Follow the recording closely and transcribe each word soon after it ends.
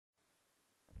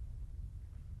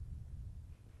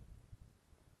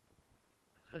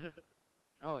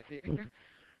Oh, I see.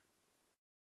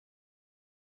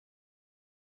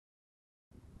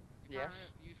 Yes.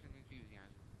 Use some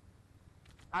enthusiasm.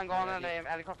 I'm going on a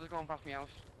helicopter's going past my house.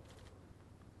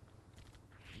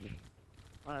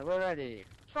 Alright, we're ready.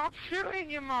 Stop shooting,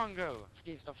 you mongo!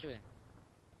 Steve, stop shooting.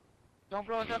 Don't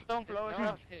blow us up, don't blow us No,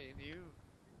 up. I'm hitting you.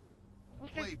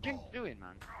 What's Play this thing ball. doing,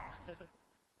 man?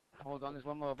 Hold on, there's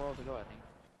one more ball to go, I think.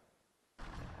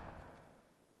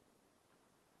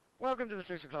 Welcome to the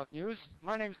 6 o'clock news.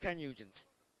 My name's Ken Nugent.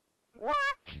 What?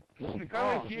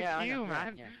 Oh, It's yeah, I you, know,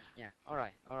 man. Yeah.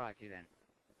 Alright, you then.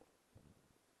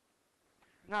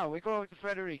 Now, we go over to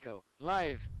Federico,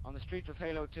 live on the streets of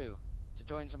Halo 2, to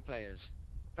join some players.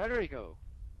 Federico!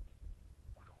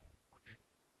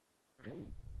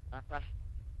 That's...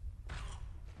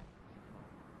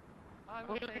 I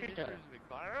will say this is the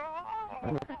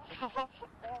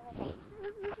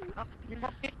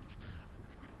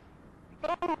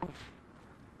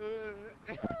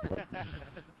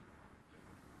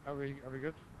Are we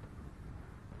good?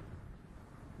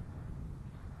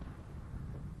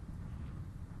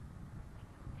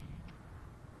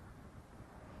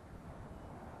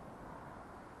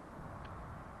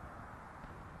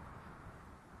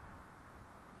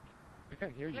 I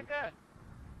can't hear you. Look at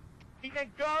he said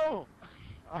go!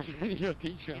 I can hear your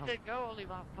teacher. He said go only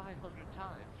about 500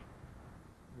 times.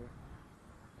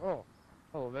 Oh,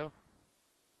 hello there.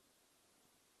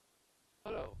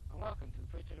 Hello, and welcome to the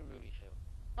Pritchard and Roodey show.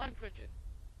 I'm Pritchard.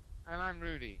 And I'm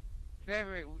Rudy. Today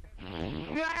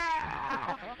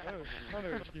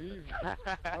Hello, Steve.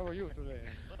 How are you today?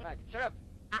 Right, shut up!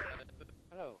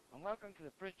 Hello, and welcome to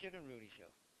the Pritchard and Roodey show.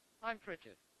 I'm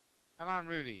Pritchard. And I'm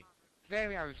Rudy. Today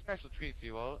we have a special treat for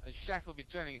you all, as Chef will be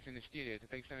joining us in the studio to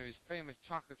bake some of his famous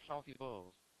chocolate salty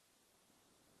balls.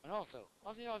 And also,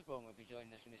 Ozzy Osbourne will be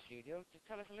joining us in the studio to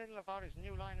tell us a little about his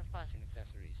new line of fashion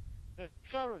accessories. The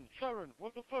Sharon,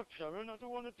 what the fuck, Sharon? I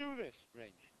don't want to do this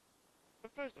range.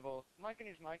 But first of all, Mike and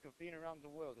his Mike have been around the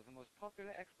world as the most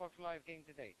popular Xbox Live game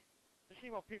to date. To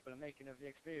see what people are making of the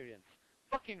experience.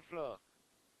 Fucking floor!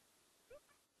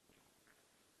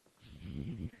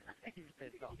 He's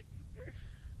pissed off.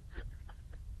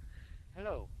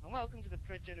 Hello, and welcome to the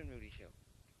Pritchard and Roodey show.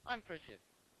 I'm Pritchard.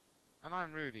 And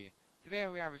I'm Rudy. Today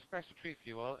we have a special treat for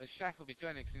you all, as Chef will be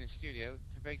joining us in the studio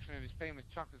to bake some of his famous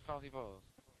chocolate salty balls.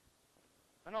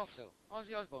 And also,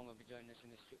 Ozzy Osbourne will be joining us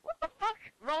in the studio. What the fuck?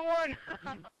 Wrong one!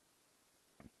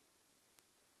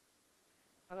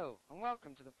 Hello, and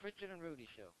welcome to the Pritchard and Roodey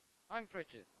show. I'm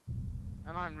Pritchard.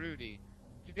 And I'm Rudy.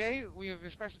 Today we have a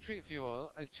special treat for you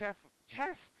all, as Chef!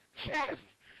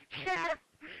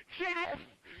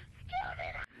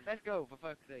 Let's go, for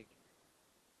fuck's sake.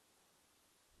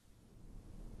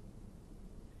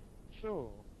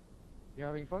 So, you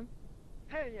having fun?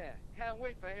 Hell yeah, can't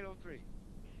wait for Halo 3.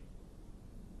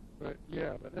 But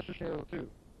this is Halo 2.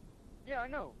 Yeah, I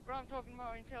know, but I'm talking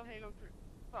about until Halo 3.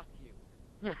 Fuck you.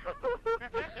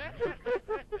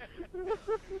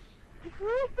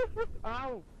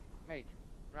 Ow! Mate,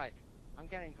 right, I'm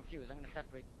getting confused, I'm gonna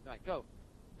separate. Right, go.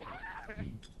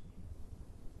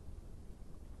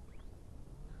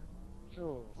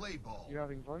 So, Play ball. you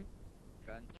having fun?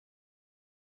 Gun.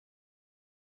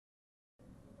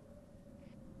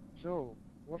 So,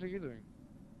 what are you doing?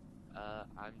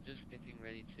 I'm just getting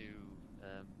ready to,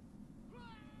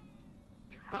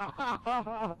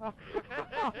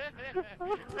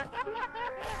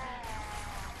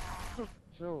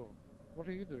 So, what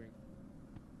are you doing?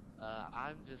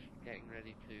 I'm just getting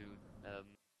ready to,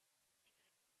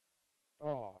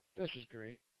 Oh, this is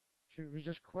great. Should we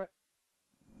just quit?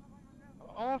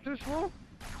 Off this wall?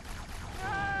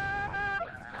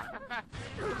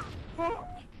 Fuck!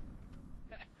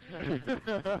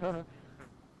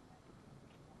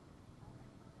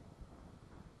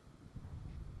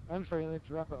 And finally,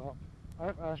 to wrap it up,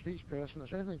 I've asked each person a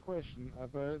second question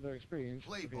about their experience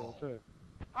Play with Halo ball. 2.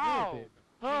 Oh! Videotape.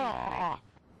 Ah!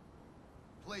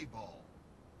 Play ball.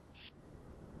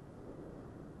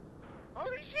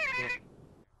 Holy shit!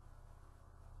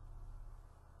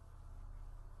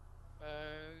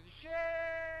 Shit!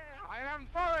 I am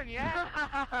falling,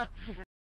 yeah?